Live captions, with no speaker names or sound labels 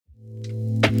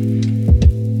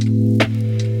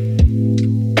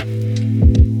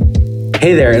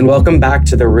Hey there, and welcome back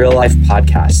to the Real Life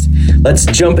Podcast. Let's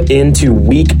jump into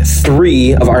week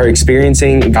 3 of our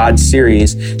Experiencing God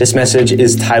series. This message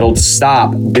is titled,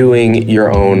 Stop Doing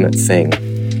Your Own Thing.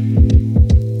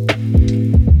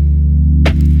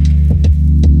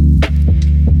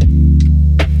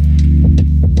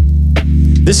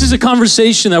 This is a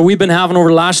conversation that we've been having over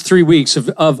the last 3 weeks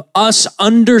of us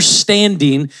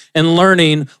understanding and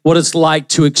learning what it's like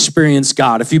to experience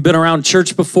God. If you've been around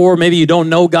church before, maybe you don't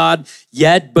know God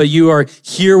yet, but you are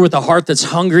here with a heart that's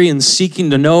hungry and seeking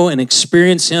to know and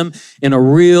experience Him in a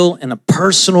real and a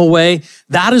personal way.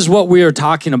 That is what we are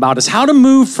talking about, is how to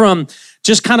move from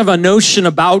just kind of a notion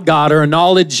about God or a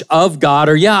knowledge of God,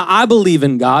 or I believe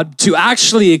in God, to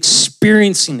actually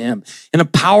experiencing Him in a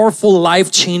powerful,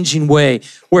 life-changing way,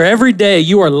 where every day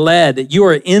you are led, you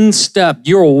are in step,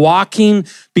 you are walking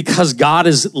because God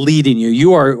is leading you.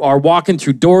 You are walking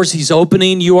through doors He's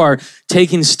opening. You are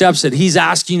taking steps that He's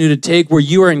asking you to take, where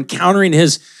you are encountering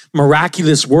His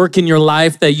miraculous work in your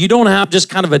life, that you don't have just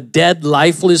kind of a dead,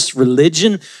 lifeless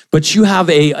religion, but you have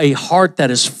a heart that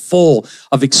is full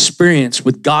of experience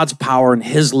with God's power and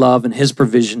His love and His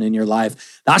provision in your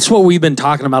life. That's what we've been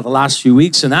talking about the last few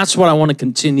weeks, and that's what I want to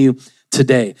continue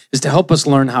today, is to help us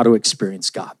learn how to experience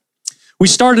God. We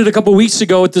started a couple weeks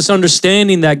ago with this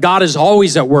understanding that God is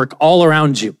always at work all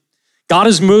around you. God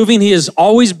is moving. He has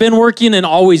always been working and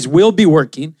always will be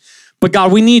working. But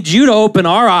God, we need you to open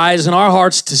our eyes and our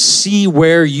hearts to see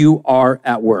where you are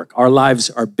at work. Our lives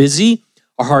are busy.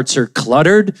 Our hearts are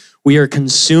cluttered. We are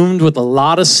consumed with a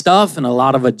lot of stuff and a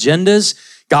lot of agendas.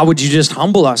 God, would you just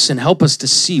humble us and help us to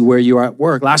see where you are at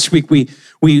work? Last week, we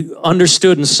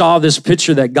understood and saw this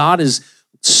picture that God is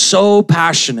so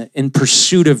passionate in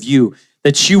pursuit of you,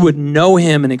 that you would know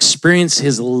Him and experience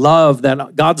His love,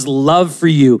 that God's love for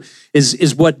you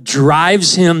is what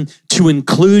drives Him to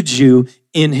include you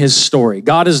in His story.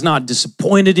 God is not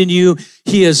disappointed in you.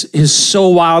 He is so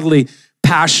wildly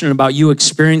passionate about you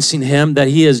experiencing Him that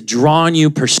He has drawn you,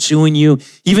 pursuing you,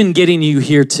 even getting you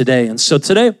here today. And so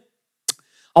today,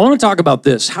 I want to talk about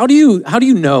this. How do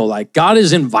you know, like, God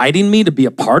is inviting me to be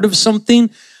a part of something?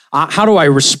 How do I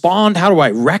respond? How do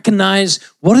I recognize?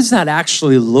 What does that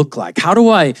actually look like? How do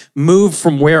I move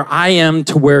from where I am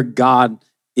to where God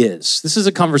is? This is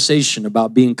a conversation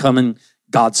about becoming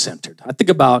God-centered. I think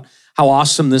about how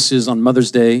awesome this is on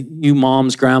Mother's Day. You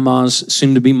moms, grandmas,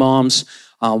 soon-to-be moms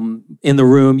in the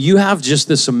room, you have just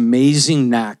this amazing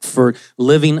knack for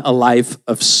living a life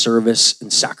of service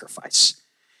and sacrifice,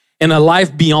 and a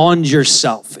life beyond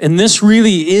yourself. And this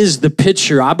really is the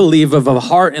picture, I believe, of a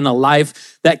heart and a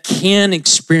life that can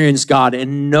experience God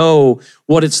and know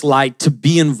what it's like to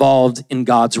be involved in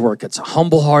God's work. It's a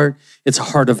humble heart. It's a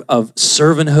heart of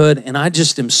servanthood. And I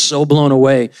just am so blown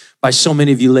away by so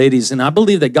many of you ladies. And I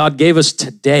believe that God gave us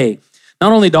today,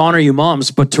 not only to honor you moms,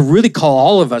 but to really call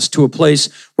all of us to a place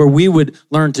where we would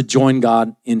learn to join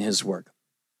God in His work.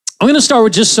 I'm going to start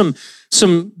with just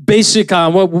some basic,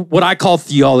 what I call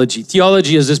theology.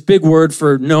 Theology is this big word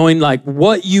for knowing like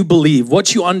what you believe,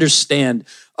 what you understand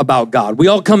about God. We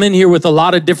all come in here with a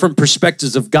lot of different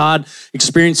perspectives of God,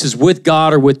 experiences with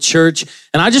God or with church.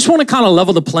 And I just want to kind of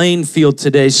level the playing field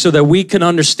today so that we can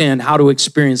understand how to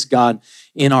experience God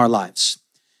in our lives.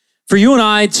 For you and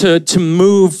I to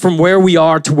move from where we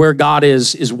are to where God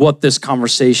is what this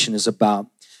conversation is about.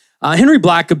 Henry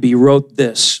Blackaby wrote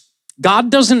this: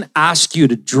 God doesn't ask you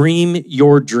to dream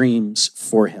your dreams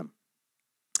for Him.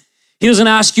 He doesn't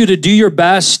ask you to do your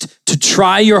best, to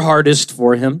try your hardest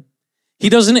for Him. He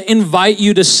doesn't invite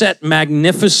you to set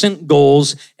magnificent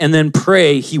goals and then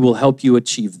pray He will help you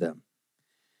achieve them.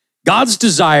 God's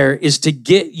desire is to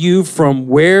get you from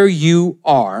where you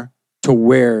are to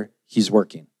where He's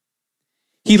working.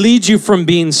 He leads you from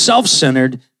being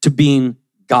self-centered to being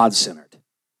God-centered.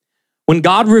 When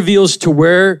God reveals to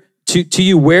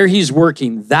you where He's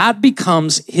working, that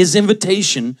becomes His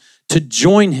invitation to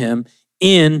join Him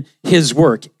in His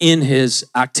work, in His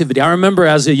activity. I remember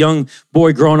as a young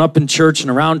boy growing up in church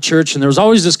and around church, and there was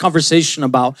always this conversation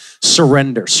about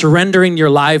surrendering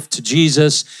your life to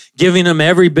Jesus, giving Him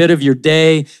every bit of your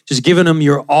day, just giving Him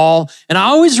your all. And I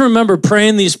always remember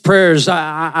praying these prayers.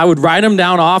 I would write them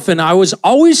down often. I was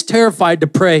always terrified to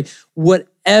pray,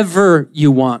 whatever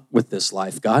you want with this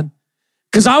life, God.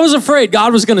 Because I was afraid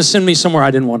God was going to send me somewhere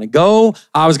I didn't want to go.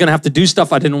 I was going to have to do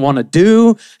stuff I didn't want to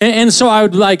do. And so I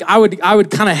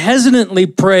would kind of hesitantly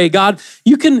pray, God,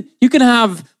 you can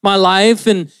have my life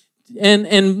and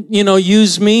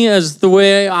use me as the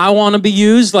way I want to be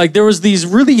used. Like, there was these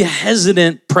really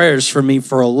hesitant prayers for me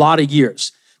for a lot of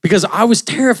years because I was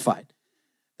terrified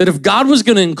that if God was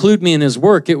going to include me in His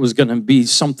work, it was going to be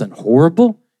something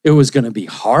horrible. It was going to be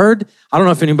hard. I don't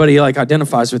know if anybody like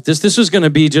identifies with this. This was going to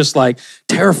be just like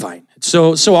terrifying.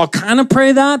 So I'll kind of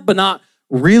pray that, but not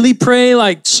really pray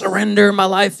like surrender. My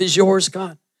life is yours,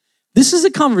 God. This is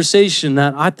a conversation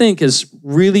that I think is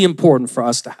really important for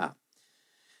us to have.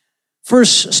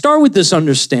 First, start with this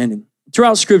understanding.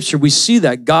 Throughout Scripture, we see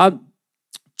that God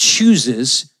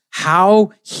chooses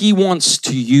how he wants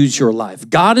to use your life.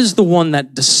 God is the one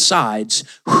that decides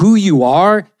who you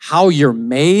are, how you're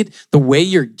made, the way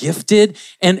you're gifted,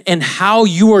 and how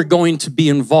you are going to be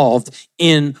involved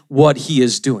in what he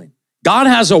is doing. God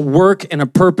has a work and a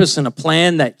purpose and a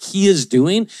plan that he is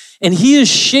doing, and he is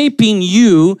shaping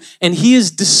you, and he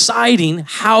is deciding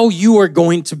how you are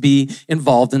going to be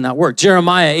involved in that work.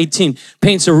 Jeremiah 18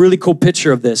 paints a really cool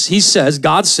picture of this.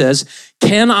 God says,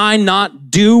 "Can I not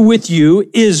do with you,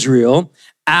 Israel,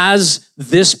 as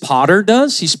this potter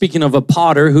does?" He's speaking of a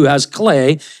potter who has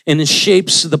clay and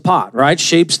shapes the pot, right?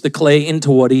 Shapes the clay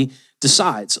into what he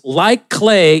decides. "Like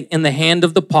clay in the hand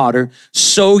of the potter,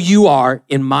 so you are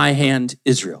in my hand,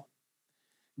 Israel."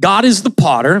 God is the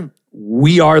potter.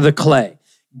 We are the clay.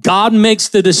 God makes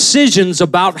the decisions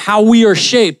about how we are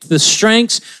shaped, the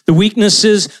strengths, the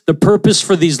weaknesses, the purpose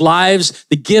for these lives,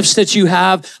 the gifts that you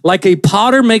have. Like a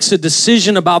potter makes a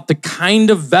decision about the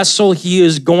kind of vessel he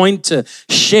is going to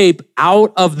shape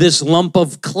out of this lump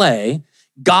of clay,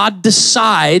 God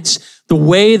decides the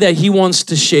way that he wants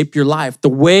to shape your life, the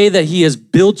way that he has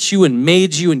built you and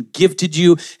made you and gifted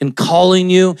you and calling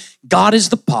you. God is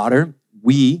the potter.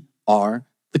 We are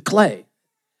the clay.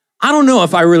 I don't know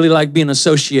if I really like being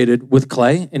associated with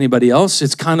clay. Anybody else?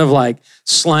 It's kind of like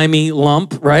slimy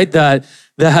lump, right? That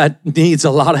needs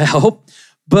a lot of help.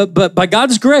 But by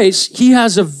God's grace, he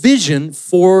has a vision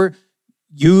for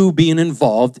you being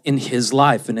involved in his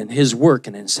life and in his work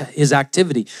and in his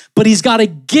activity. But he's got to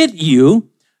get you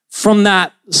from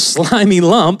that slimy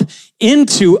lump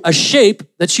into a shape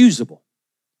that's usable.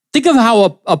 Think of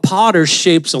how a potter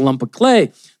shapes a lump of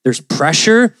clay. There's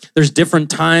pressure, there's different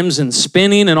times and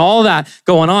spinning and all that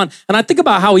going on. And I think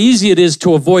about how easy it is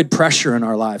to avoid pressure in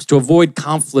our lives, to avoid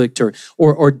conflict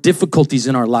or difficulties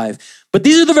in our life. But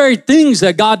these are the very things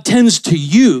that God tends to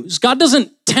use. God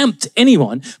doesn't tempt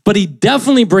anyone, but he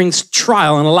definitely brings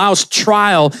trial and allows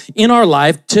trial in our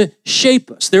life to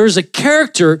shape us. There is a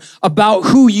character about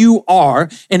who you are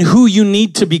and who you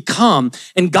need to become.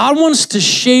 And God wants to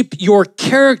shape your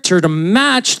character to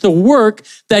match the work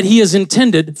that he has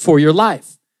intended for your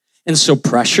life. And so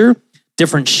pressure,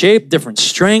 different shape, different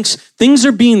strengths, things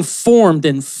are being formed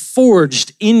and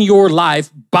forged in your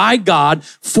life by God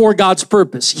for God's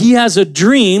purpose. He has a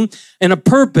dream and a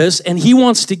purpose, and he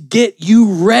wants to get you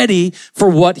ready for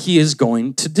what he is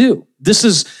going to do. This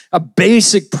is a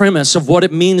basic premise of what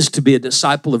it means to be a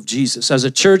disciple of Jesus. As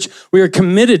a church, we are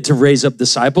committed to raise up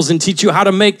disciples and teach you how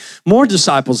to make more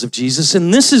disciples of Jesus.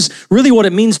 And this is really what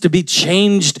it means to be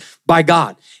changed by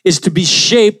God, is to be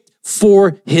shaped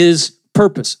for his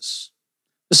purposes.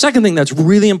 The second thing that's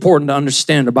really important to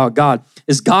understand about God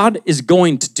is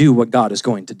going to do what God is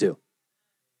going to do.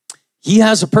 He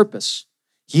has a purpose.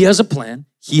 He has a plan.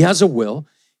 He has a will.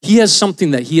 He has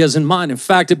something that he has in mind. In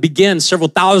fact, it began several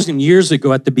thousand years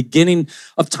ago at the beginning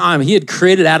of time. He had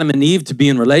created Adam and Eve to be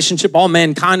in relationship. All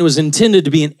mankind was intended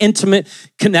to be an intimate,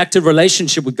 connected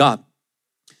relationship with God.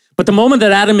 But the moment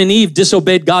that Adam and Eve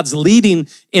disobeyed God's leading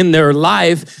in their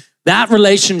life, that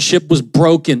relationship was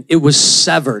broken. It was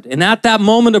severed. And at that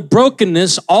moment of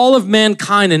brokenness, all of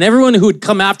mankind and everyone who had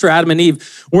come after Adam and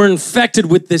Eve were infected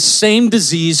with this same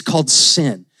disease called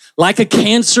sin. Like a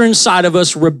cancer inside of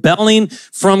us, rebelling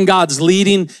from God's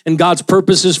leading and God's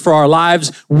purposes for our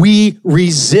lives, we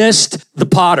resist the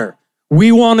potter.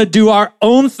 We want to do our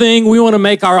own thing. We want to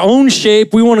make our own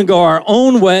shape. We want to go our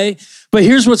own way. But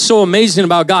here's what's so amazing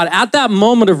about God. At that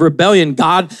moment of rebellion,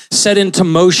 God set into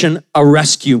motion a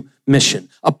rescue mission,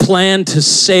 a plan to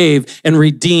save and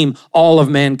redeem all of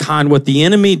mankind. What the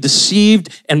enemy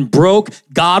deceived and broke,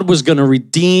 God was going to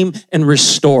redeem and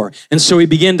restore. And so he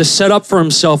began to set up for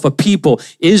himself a people,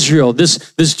 Israel,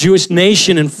 this Jewish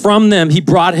nation. And from them, he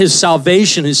brought his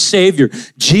salvation, his savior,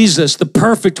 Jesus, the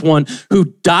perfect one who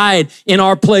died in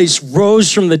our place,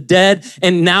 rose from the dead.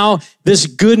 And now this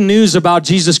good news about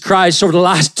Jesus Christ over the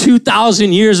last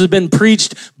 2,000 years has been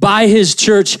preached by his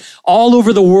church all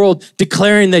over the world,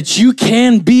 declaring that you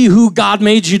can be who God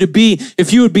made you to be.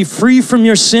 If you would be free from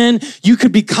your sin, you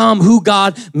could become who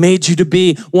God made you to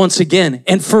be once again.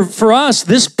 And for us,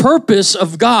 this purpose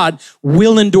of God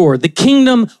will endure. The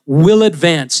kingdom will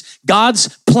advance.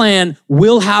 God's plan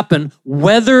will happen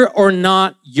whether or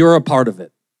not you're a part of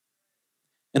it.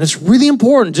 And it's really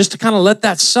important just to kind of let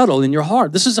that settle in your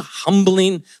heart. This is a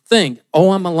humbling thing.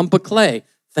 Oh, I'm a lump of clay.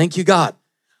 Thank you, God.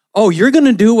 Oh, you're going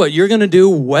to do what you're going to do,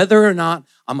 whether or not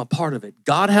I'm a part of it.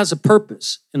 God has a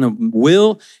purpose and a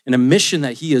will and a mission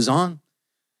that he is on.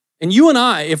 And you and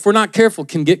I, if we're not careful,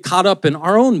 can get caught up in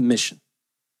our own mission,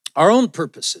 our own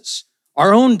purposes,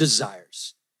 our own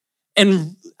desires,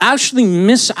 and actually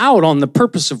miss out on the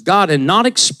purpose of God and not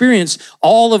experience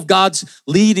all of God's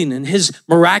leading and his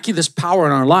miraculous power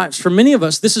in our lives. For many of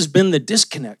us, this has been the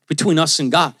disconnect between us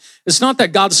and God. It's not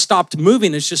that God stopped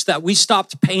moving, it's just that we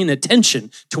stopped paying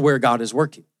attention to where God is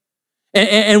working.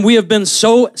 And we have been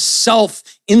so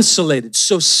self-insulated,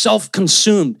 so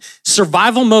self-consumed.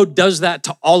 Survival mode does that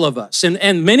to all of us.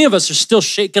 And many of us are still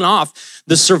shaking off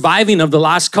the surviving of the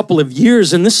last couple of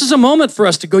years. And this is a moment for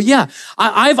us to go, yeah,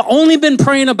 I've only been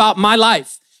praying about my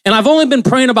life. And I've only been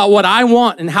praying about what I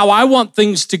want and how I want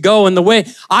things to go and the way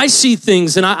I see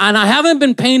things. And I haven't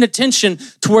been paying attention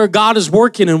to where God is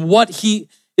working and what he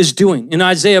is doing. In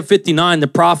Isaiah 59, the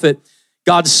prophet,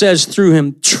 God says through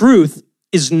him, truth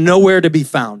is nowhere to be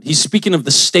found. He's speaking of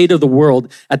the state of the world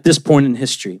at this point in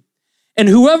history. And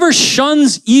whoever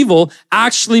shuns evil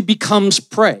actually becomes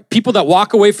prey. People that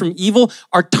walk away from evil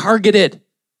are targeted,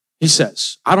 he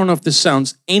says. I don't know if this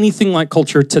sounds anything like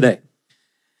culture today.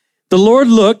 The Lord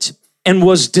looked and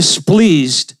was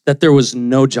displeased that there was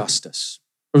no justice.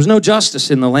 There was no justice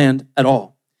in the land at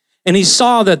all. And he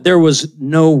saw that there was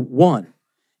no one.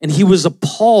 And he was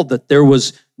appalled that there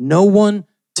was no one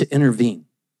to intervene.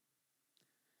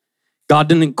 God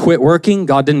didn't quit working.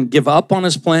 God didn't give up on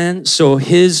his plan. So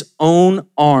his own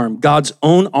arm, God's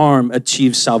own arm,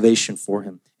 achieved salvation for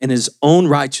him, and his own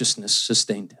righteousness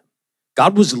sustained him.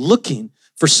 God was looking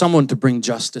for someone to bring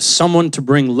justice, someone to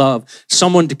bring love,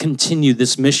 someone to continue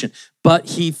this mission,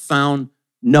 but he found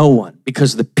no one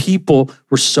because the people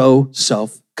were so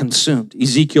self-consumed.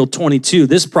 Ezekiel 22,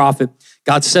 this prophet,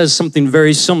 God says something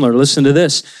very similar. Listen to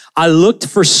this. I looked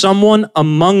for someone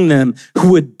among them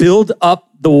who would build up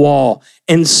the wall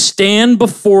and stand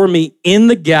before me in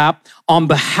the gap on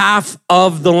behalf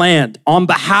of the land, on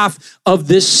behalf of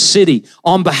this city,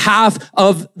 on behalf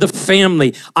of the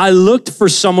family. I looked for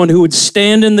someone who would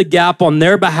stand in the gap on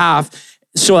their behalf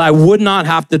so I would not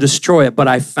have to destroy it, but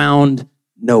I found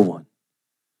no one.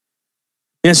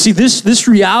 And see, this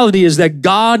reality is that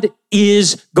God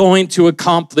is going to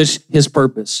accomplish his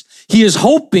purpose. He is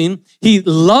hoping, he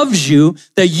loves you,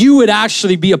 that you would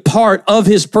actually be a part of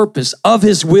his purpose, of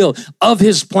his will, of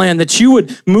his plan, that you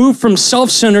would move from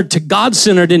self-centered to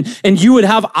God-centered, and you would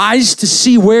have eyes to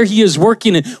see where he is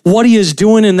working and what he is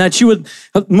doing, and that you would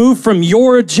move from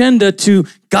your agenda to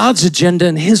God's agenda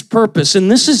and his purpose. And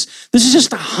this is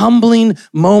just a humbling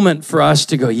moment for us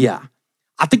to go, yeah,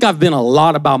 I think I've been a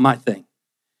lot about my thing.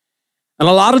 And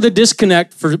a lot of the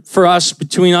disconnect for us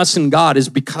between us and God is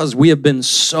because we have been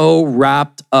so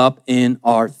wrapped up in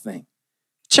our thing.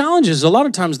 Challenges, a lot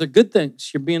of times they're good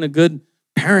things. You're being a good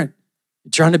parent.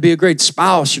 You're trying to be a great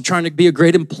spouse. You're trying to be a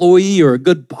great employee or a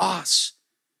good boss.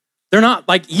 They're not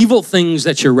like evil things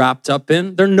that you're wrapped up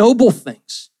in. They're noble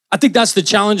things. I think that's the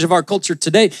challenge of our culture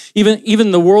today. Even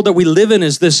the world that we live in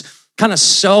is this kind of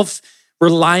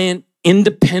self-reliant,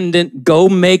 independent, go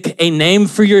make a name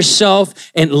for yourself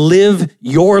and live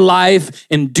your life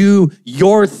and do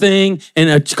your thing and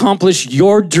accomplish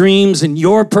your dreams and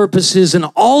your purposes. And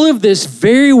all of this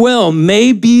very well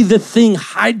may be the thing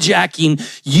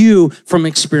hijacking you from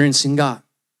experiencing God.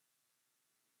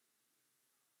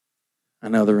 I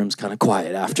know the room's kind of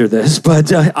quiet after this,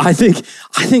 but I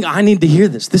think I need to hear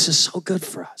this. This is so good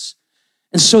for us.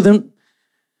 And so then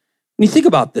when you think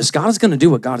about this, God is going to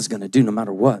do what God is going to do no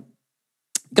matter what.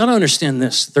 Got to understand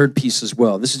this third piece as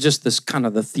well. This is just this kind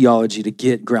of the theology to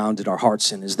get grounded our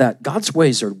hearts in, is that God's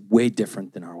ways are way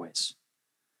different than our ways.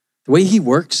 The way he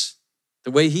works,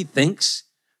 the way he thinks,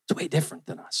 it's way different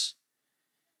than us.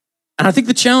 And I think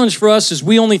the challenge for us is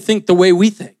we only think the way we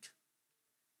think.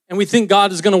 And we think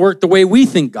God is going to work the way we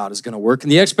think God is going to work.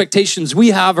 And the expectations we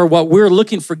have are what we're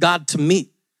looking for God to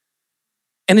meet.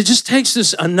 And it just takes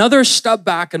us another step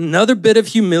back, another bit of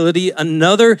humility,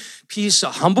 another piece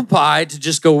of humble pie to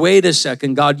just go, wait a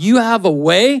second, God, you have a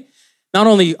way, not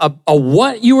only a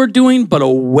what you are doing, but a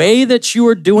way that you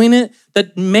are doing it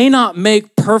that may not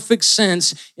make perfect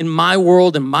sense in my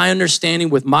world and my understanding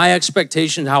with my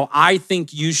expectations, how I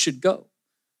think you should go.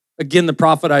 Again, the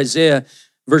prophet Isaiah,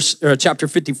 chapter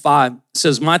 55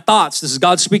 says, my thoughts, this is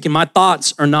God speaking, my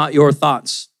thoughts are not your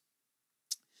thoughts.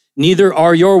 Neither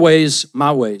are your ways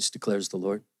my ways, declares the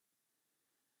Lord.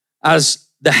 As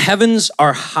the heavens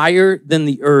are higher than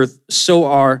the earth, so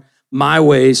are my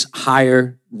ways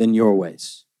higher than your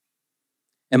ways.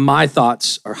 And my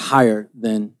thoughts are higher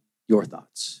than your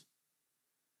thoughts.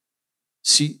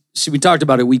 See, we talked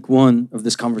about it week one of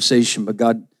this conversation, but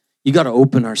God, You got to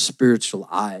open our spiritual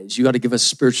eyes. You got to give us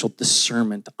spiritual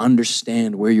discernment to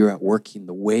understand where you're at working,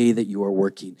 the way that you are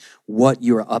working, what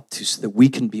you are up to, so that we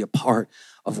can be a part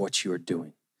of what you are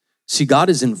doing. See, God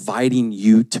is inviting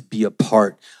you to be a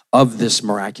part of this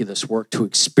miraculous work, to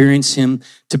experience him,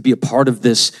 to be a part of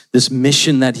this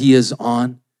mission that he is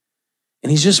on. And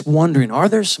he's just wondering, are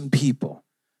there some people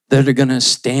that are going to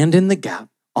stand in the gap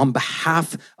on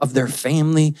behalf of their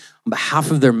family, on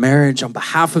behalf of their marriage, on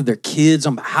behalf of their kids,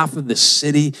 on behalf of the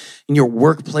city, in your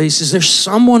workplace? Is there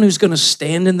someone who's going to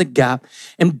stand in the gap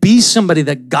and be somebody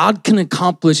that God can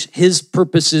accomplish his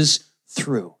purposes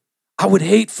through? I would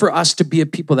hate for us to be a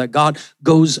people that God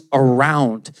goes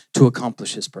around to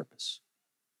accomplish his purpose.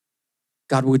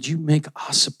 God, would you make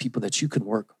us a people that you can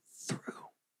work through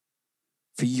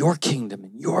for your kingdom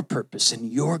and your purpose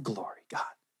and your glory, God?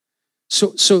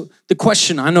 So the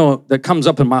question I know that comes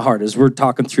up in my heart as we're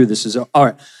talking through this is, all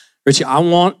right, Richie, I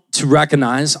want to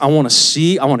recognize, I want to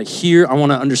see, I want to hear, I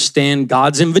want to understand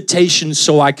God's invitation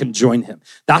so I can join him.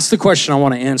 That's the question I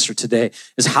want to answer today,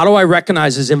 is how do I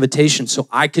recognize his invitation so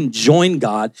I can join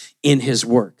God in his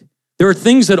work? There are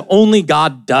things that only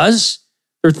God does.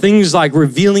 There are things like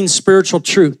revealing spiritual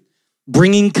truth,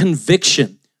 bringing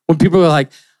conviction. When people are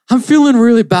like, I'm feeling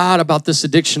really bad about this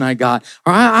addiction I got,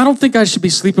 or I don't think I should be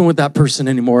sleeping with that person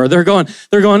anymore. Or they're going,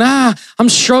 I'm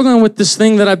struggling with this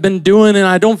thing that I've been doing, and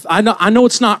I know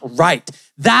it's not right.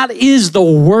 That is the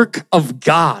work of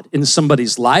God in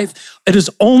somebody's life. It is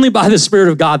only by the Spirit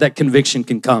of God that conviction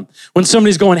can come. When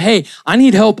somebody's going, hey, I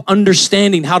need help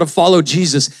understanding how to follow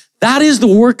Jesus, that is the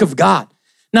work of God.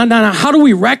 Now, how do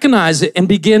we recognize it and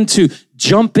begin to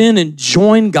jump in and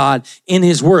join God in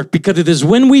his work? Because it is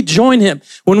when we join him,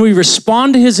 when we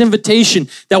respond to his invitation,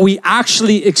 that we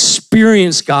actually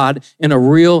experience God in a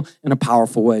real and a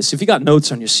powerful way. So if you got notes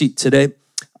on your seat today,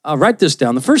 write this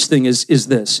down. The first thing is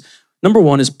this. Number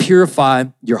one is purify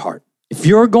your heart. If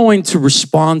you're going to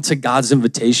respond to God's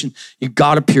invitation, you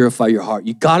got to purify your heart.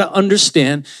 You got to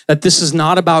understand that this is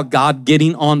not about God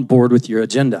getting on board with your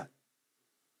agenda.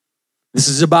 This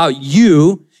is about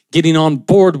you getting on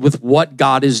board with what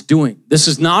God is doing. This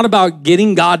is not about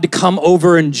getting God to come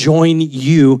over and join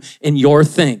you in your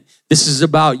thing. This is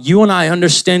about you and I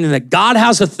understanding that God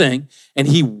has a thing and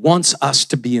he wants us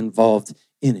to be involved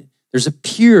in it. There's a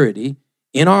purity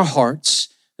in our hearts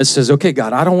that says, okay,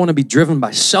 God, I don't want to be driven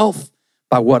by self,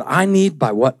 by what I need,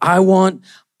 by what I want.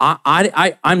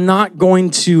 I'm not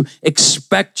going to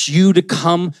expect you to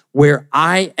come where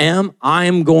I am. I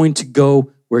am going to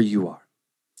go where you are.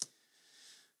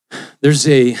 There's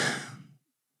a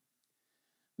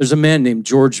man named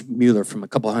George Mueller from a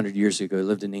couple hundred years ago. He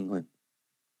lived in England.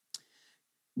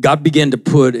 God began to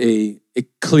put a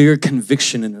clear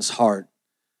conviction in his heart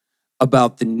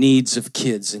about the needs of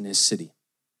kids in his city.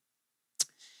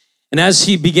 And as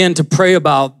he began to pray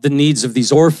about the needs of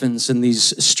these orphans and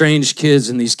these strange kids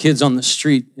and these kids on the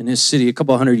street in his city a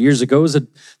couple hundred years ago, it was a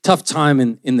tough time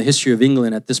in the history of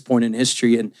England at this point in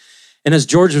history. And as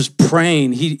George was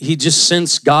praying, he just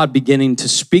sensed God beginning to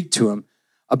speak to him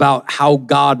about how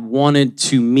God wanted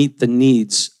to meet the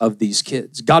needs of these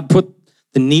kids. God put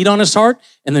the need on his heart,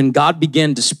 and then God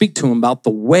began to speak to him about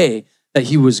the way that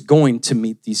he was going to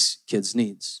meet these kids'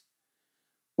 needs.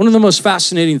 One of the most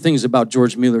fascinating things about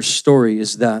George Mueller's story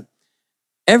is that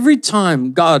every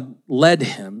time God led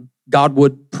him, God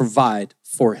would provide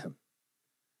for him.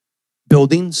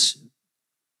 Buildings,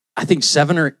 I think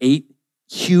 7 or 8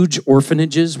 huge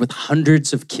orphanages with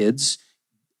hundreds of kids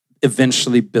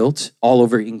eventually built all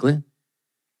over England.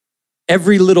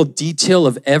 Every little detail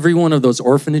of every one of those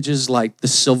orphanages, like the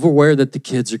silverware that the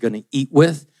kids are going to eat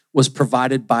with, was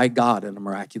provided by God in a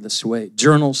miraculous way.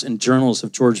 Journals and journals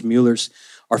of George Mueller's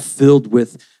are filled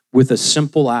with a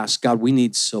simple ask, God, we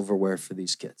need silverware for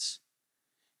these kids.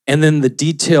 And then the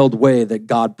detailed way that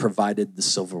God provided the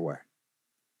silverware.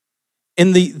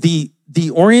 And the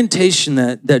orientation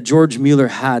that George Mueller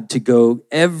had to go,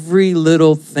 every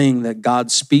little thing that God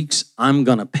speaks, I'm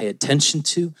going to pay attention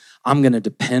to. I'm going to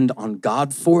depend on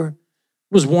God for.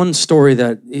 Was one story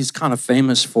that he's kind of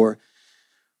famous for,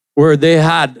 where they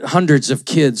had hundreds of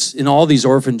kids in all these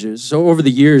orphanages. So over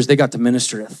the years, they got to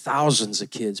minister to thousands of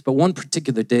kids. But one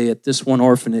particular day at this one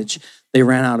orphanage, they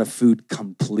ran out of food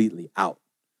completely out.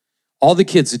 All the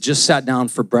kids had just sat down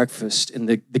for breakfast, and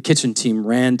the kitchen team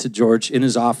ran to George in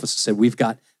his office and said, we've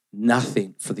got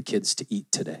nothing for the kids to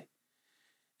eat today.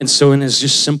 And so in his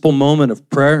just simple moment of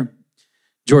prayer,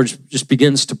 George just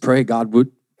begins to pray, God,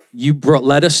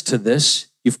 led us to this.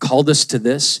 You've called us to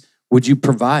this. Would you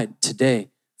provide today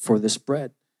for this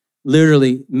bread?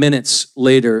 Literally minutes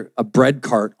later, a bread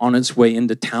cart on its way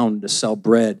into town to sell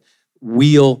bread,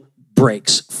 wheel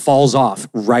breaks, falls off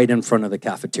right in front of the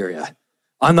cafeteria.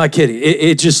 I'm not kidding.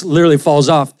 It just literally falls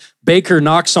off. Baker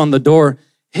knocks on the door.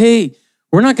 Hey,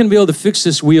 we're not going to be able to fix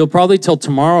this wheel probably till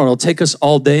tomorrow. It'll take us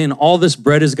all day and all this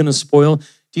bread is going to spoil.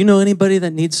 Do you know anybody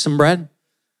that needs some bread?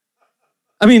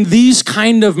 I mean, these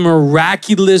kind of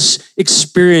miraculous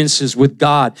experiences with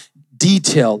God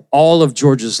detail all of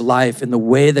George's life and the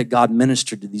way that God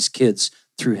ministered to these kids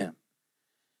through him.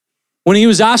 When he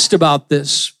was asked about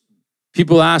this,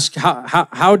 people ask,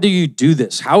 how do you do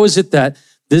this? How is it that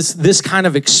this kind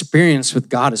of experience with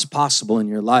God is possible in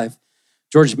your life?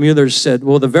 George Mueller said,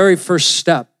 well, the very first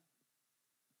step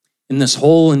in this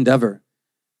whole endeavor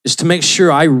is to make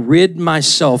sure I rid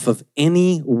myself of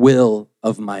any will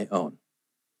of my own.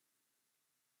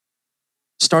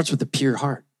 It starts with a pure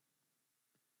heart.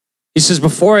 He says,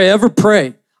 before I ever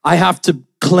pray, I have to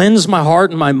cleanse my heart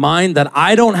and my mind that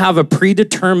I don't have a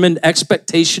predetermined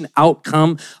expectation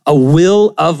outcome, a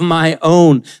will of my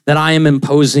own that I am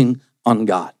imposing on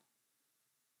God.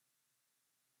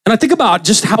 And I think about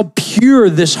just how pure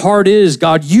this heart is.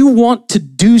 God, you want to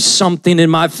do something in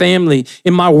my family,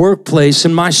 in my workplace,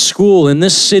 in my school, in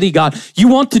this city, God. You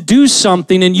want to do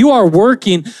something and you are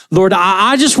working. Lord,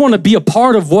 I just want to be a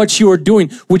part of what you are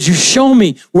doing. Would you show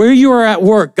me where you are at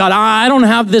work? God, I don't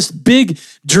have this big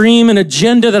dream and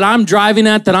agenda that I'm driving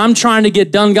at, that I'm trying to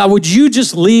get done. God, would you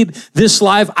just lead this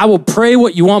life? I will pray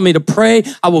what you want me to pray.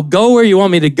 I will go where you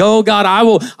want me to go. God, I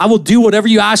will do whatever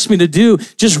you ask me to do.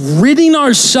 Just ridding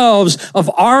ourselves of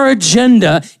our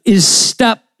agenda is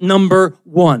step number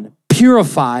one.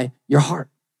 Purify your heart.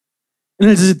 And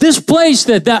it's at this place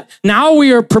that now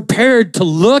we are prepared to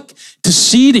look, to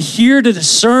see, to hear, to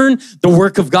discern the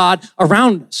work of God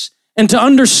around us. And to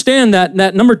understand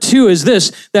that number two is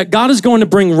this, that God is going to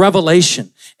bring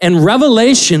revelation. And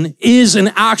revelation is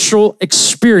an actual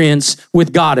experience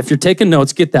with God. If you're taking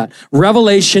notes, get that.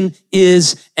 Revelation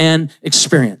is an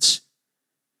experience.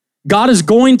 God is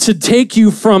going to take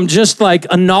you from just like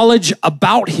a knowledge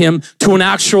about him to an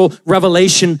actual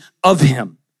revelation of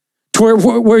him. To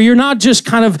where you're not just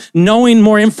kind of knowing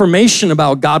more information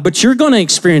about God, but you're going to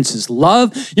experience his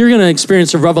love. You're going to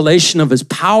experience a revelation of his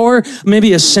power,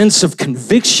 maybe a sense of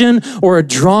conviction or a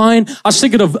drawing. I was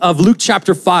thinking of Luke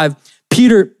chapter 5.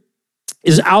 Peter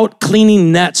is out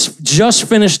cleaning nets, just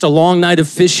finished a long night of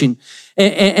fishing.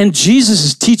 And Jesus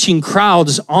is teaching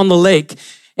crowds on the lake.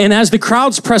 And as the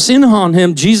crowds press in on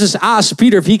him, Jesus asks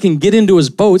Peter if he can get into his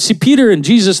boat. See, Peter and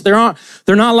Jesus, they're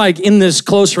not like in this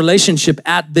close relationship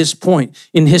at this point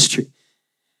in history.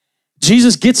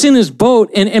 Jesus gets in his boat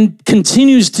and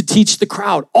continues to teach the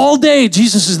crowd. All day,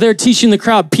 Jesus is there teaching the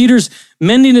crowd. Peter's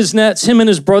mending his nets. Him and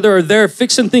his brother are there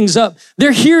fixing things up.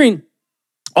 They're hearing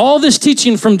all this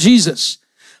teaching from Jesus.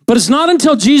 But it's not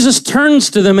until Jesus turns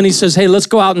to them and he says, hey, let's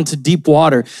go out into deep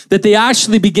water, that they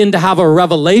actually begin to have a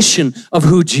revelation of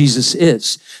who Jesus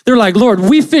is. They're like, Lord,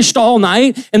 we fished all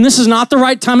night and this is not the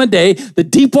right time of day. The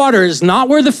deep water is not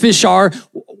where the fish are.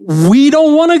 We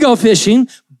don't want to go fishing,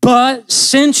 but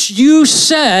since you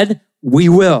said, we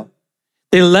will.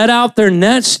 They let out their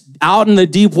nets out in the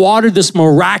deep water. This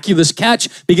miraculous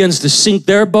catch begins to sink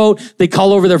their boat. They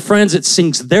call over their friends. It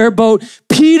sinks their boat.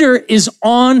 Peter is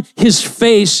on his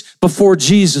face before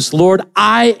Jesus. Lord,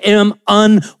 I am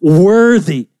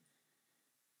unworthy.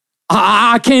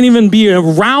 I can't even be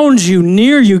around you,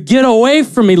 near you. Get away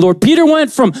from me, Lord. Peter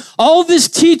went from all this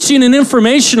teaching and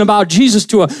information about Jesus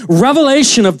to a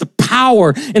revelation of the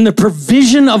power and the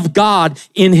provision of God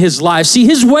in his life. See,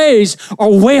 his ways are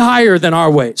way higher than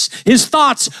our ways. His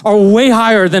thoughts are way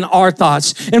higher than our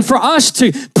thoughts. And for us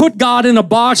to put God in a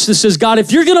box that says, God,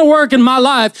 if you're going to work in my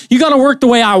life, you got to work the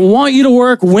way I want you to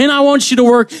work, when I want you to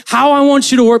work, how I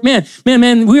want you to work.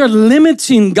 Man, we are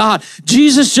limiting God.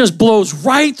 Jesus just blows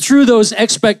right through those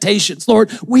expectations.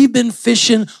 Lord, we've been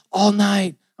fishing all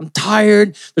night. I'm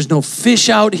tired. There's no fish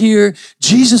out here.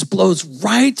 Jesus blows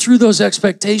right through those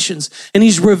expectations and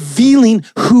he's revealing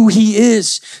who he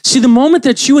is. See, the moment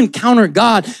that you encounter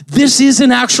God, this is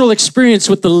an actual experience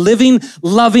with the living,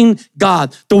 loving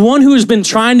God. The one who has been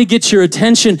trying to get your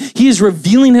attention, he is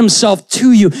revealing himself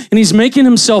to you and he's making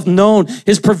himself known,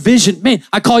 his provision. Man,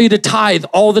 I call you to tithe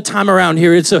all the time around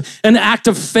here. It's an act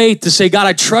of faith to say, God,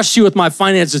 I trust you with my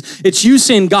finances. It's you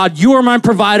saying, God, you are my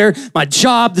provider, my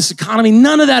job, this economy,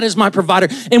 none of that is my provider.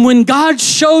 And when God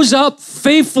shows up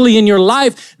faithfully in your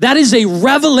life, that is a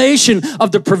revelation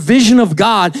of the provision of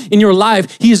God in your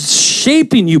life. He is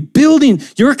shaping you, building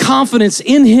your confidence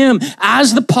in him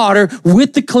as the potter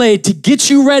with the clay to get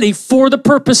you ready for the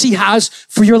purpose he has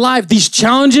for your life. These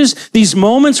challenges, these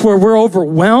moments where we're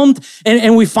overwhelmed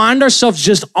and we find ourselves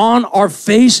just on our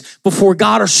face before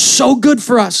God are so good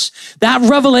for us. That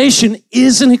revelation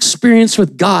is an experience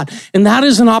with God. And that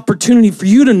is an opportunity for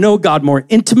you to know God more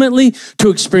intimately, to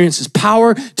experience his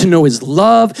power, to know his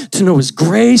love, to know his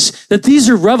grace. That these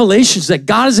are revelations that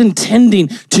God is intending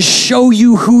to show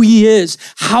you who he is,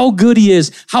 how good he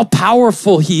is, how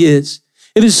powerful he is.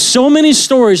 It is so many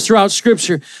stories throughout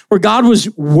scripture where God was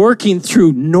working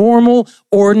through normal,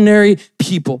 ordinary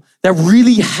people that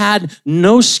really had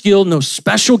no skill, no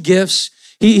special gifts.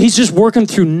 He's just working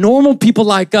through normal people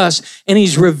like us, and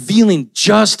he's revealing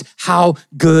just how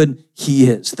good he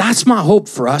is. That's my hope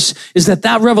for us, is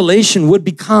that revelation would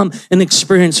become an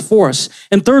experience for us.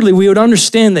 And thirdly, we would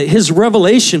understand that his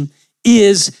revelation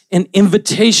is an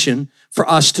invitation for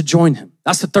us to join him.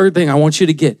 That's the third thing I want you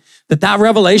to get. That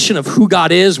revelation of who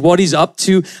God is, what he's up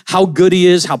to, how good he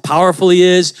is, how powerful he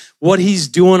is, what he's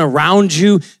doing around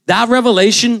you, that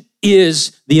revelation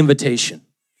is the invitation.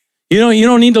 You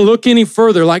don't need to look any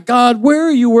further like, God, where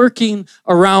are you working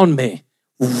around me?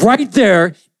 Right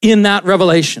there in that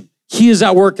revelation, he is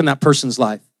at work in that person's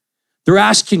life. They're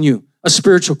asking you a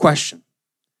spiritual question.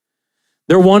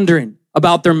 They're wondering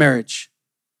about their marriage.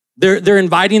 They're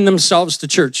inviting themselves to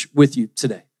church with you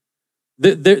today.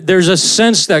 There's a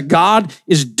sense that God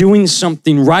is doing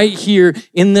something right here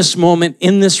in this moment,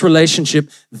 in this relationship.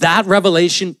 That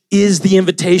revelation is the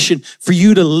invitation for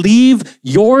you to leave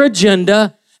your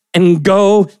agenda and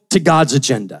go to God's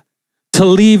agenda, to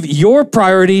leave your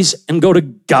priorities and go to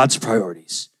God's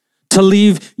priorities, to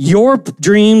leave your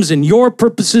dreams and your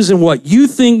purposes and what you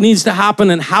think needs to happen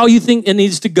and how you think it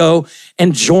needs to go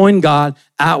and join God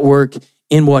at work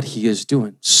in what he is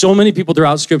doing. So many people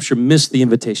throughout scripture miss the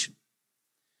invitation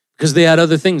because they had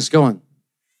other things going,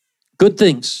 good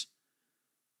things.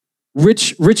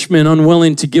 Rich men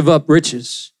unwilling to give up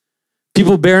riches.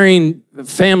 People burying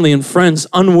family and friends,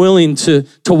 unwilling to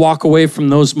walk away from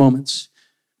those moments.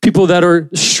 People that are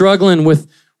struggling with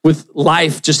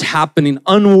life just happening,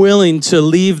 unwilling to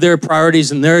leave their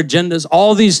priorities and their agendas,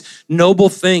 all these noble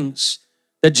things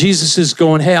that Jesus is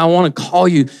going, hey, I want to call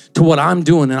you to what I'm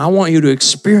doing, and I want you to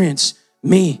experience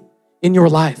me in your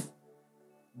life.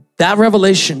 That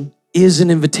revelation is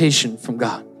an invitation from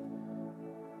God.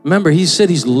 Remember, he said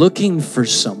he's looking for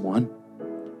someone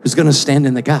who's going to stand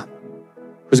in the gap,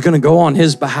 who's going to go on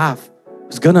his behalf,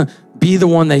 who's going to be the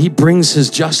one that he brings his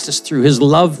justice through, his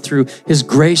love through, his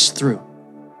grace through.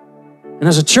 And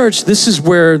as a church, this is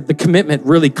where the commitment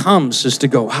really comes, is to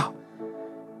go, wow,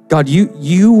 God,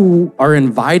 you are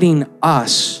inviting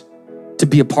us to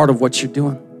be a part of what you're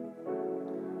doing.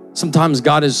 Sometimes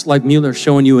God is like Mueller,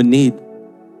 showing you a need.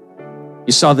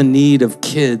 You saw the need of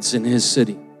kids in his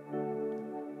city.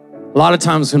 A lot of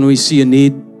times when we see a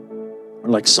need, we're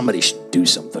like, somebody should do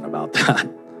something about that.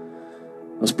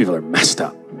 Those people are messed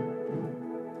up.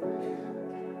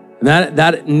 And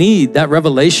that need, that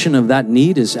revelation of that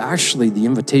need is actually the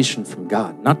invitation from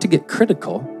God, not to get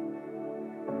critical,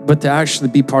 but to actually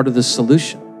be part of the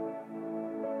solution.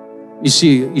 You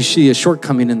see a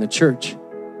shortcoming in the church.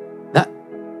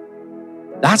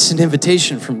 That's an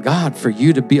invitation from God for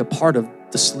you to be a part of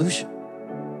the solution.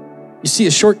 You see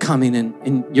a shortcoming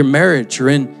in your marriage or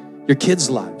in your kids'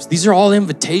 lives. These are all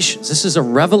invitations. This is a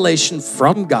revelation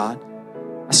from God.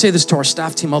 I say this to our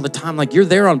staff team all the time, like, you're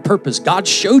there on purpose. God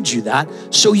showed you that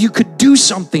so you could do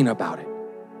something about it.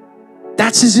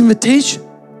 That's his invitation.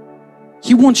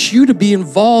 He wants you to be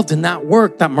involved in that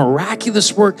work, that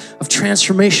miraculous work of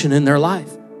transformation in their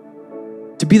life.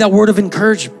 To be that word of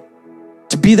encouragement.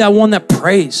 To be that one that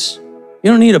prays.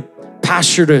 You don't need a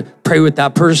pastor to pray with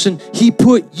that person. He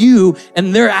put you,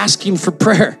 and they're asking for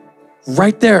prayer.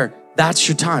 Right there, that's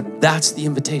your time. That's the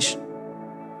invitation.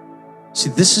 See,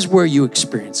 this is where you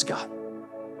experience God.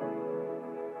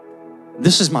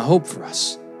 This is my hope for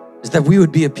us, is that we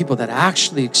would be a people that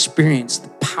actually experience the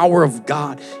power of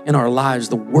God in our lives,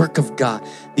 the work of God,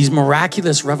 these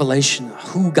miraculous revelation of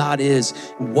who God is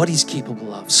and what he's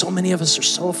capable of. So many of us are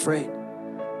so afraid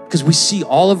because we see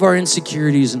all of our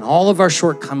insecurities and all of our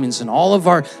shortcomings and all of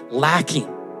our lacking.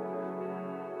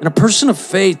 And a person of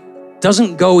faith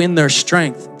doesn't go in their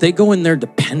strength. They go in their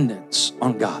dependence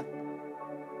on God.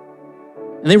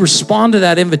 And they respond to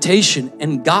that invitation,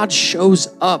 and God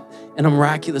shows up in a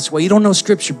miraculous way. You don't know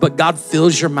scripture, but God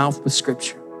fills your mouth with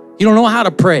scripture. You don't know how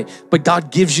to pray, but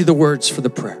God gives you the words for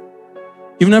the prayer.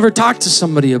 You've never talked to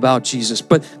somebody about Jesus,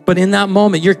 but in that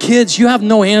moment, your kids, you have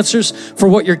no answers for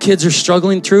what your kids are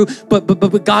struggling through,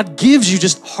 but God gives you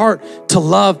just heart to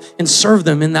love and serve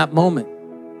them in that moment.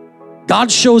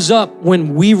 God shows up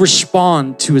when we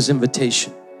respond to his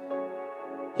invitation.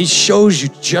 He shows you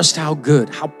just how good,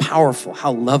 how powerful,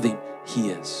 how loving he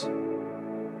is.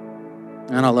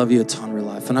 And I love you a ton, Real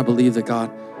Life, and I believe that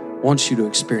God wants you to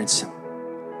experience him.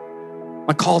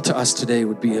 My call to us today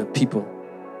would be a people,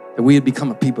 that we would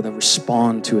become a people that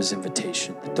respond to his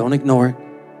invitation, that don't ignore it,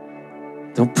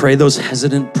 don't pray those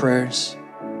hesitant prayers,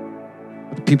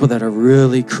 but the people that are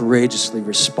really courageously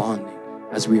responding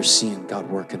as we are seeing God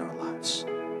work in our lives.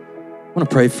 I want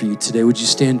to pray for you today. Would you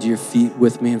stand to your feet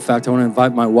with me? In fact, I want to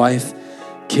invite my wife,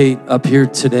 Kate, up here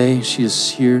today. She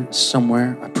is here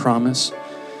somewhere, I promise.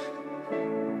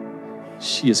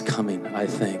 She is coming, I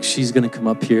think. She's going to come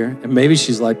up here, and maybe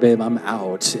she's like, babe, I'm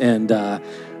out, and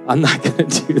I'm not going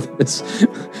to do this.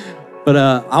 But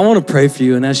I want to pray for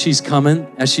you, and as she's coming,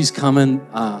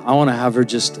 I want to have her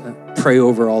just pray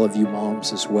over all of you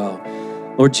moms as well.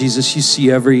 Lord Jesus, you see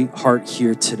every heart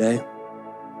here today.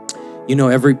 You know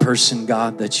every person,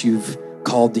 God, that you've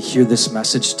called to hear this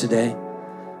message today.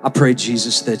 I pray,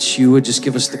 Jesus, that you would just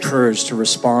give us the courage to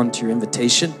respond to your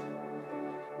invitation,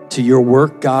 to your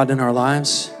work, God, in our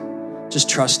lives. Just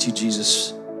trust you,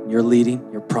 Jesus. You're leading,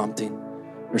 you're prompting.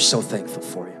 We're so thankful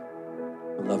for you.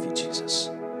 I love you, Jesus.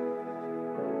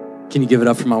 Can you give it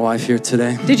up for my wife here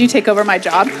today? Did you take over my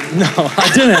job? No,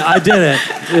 I didn't.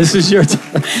 This is your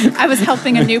time. I was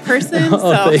helping a new person,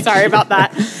 so sorry about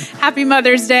that. Happy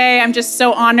Mother's Day. I'm just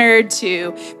so honored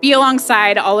to be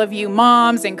alongside all of you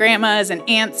moms and grandmas and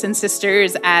aunts and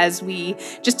sisters as we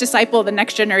just disciple the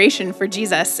next generation for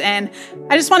Jesus. And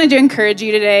I just wanted to encourage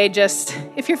you today, just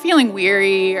if you're feeling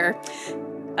weary or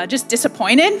just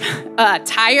disappointed,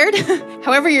 tired,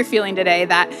 however you're feeling today,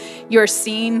 that you're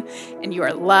seen and you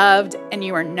are loved and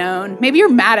you are known. Maybe you're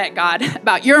mad at God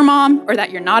about your mom or that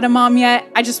you're not a mom yet.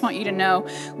 I just want you to know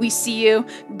we see you.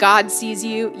 God sees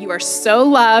you. You are so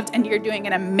loved and you're doing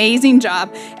an amazing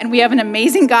job. And we have an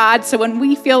amazing God. So when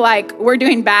we feel like we're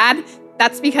doing bad,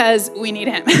 that's because we need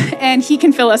him and he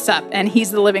can fill us up and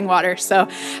he's the living water. So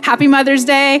happy Mother's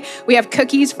Day. We have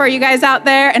cookies for you guys out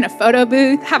there and a photo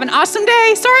booth. Have an awesome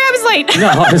day. Sorry I was late.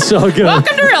 No, it's so good.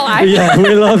 Welcome to Real Life. Yeah,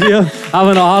 we love you. Have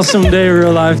an awesome day,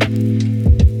 Real Life.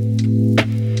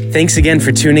 Thanks again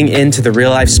for tuning in to the Real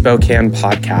Life Spokane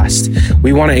podcast.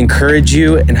 We want to encourage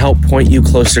you and help point you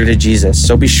closer to Jesus.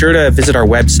 So be sure to visit our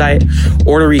website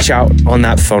or to reach out on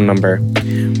that phone number.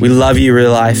 We love you,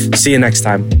 Real Life. See you next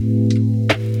time.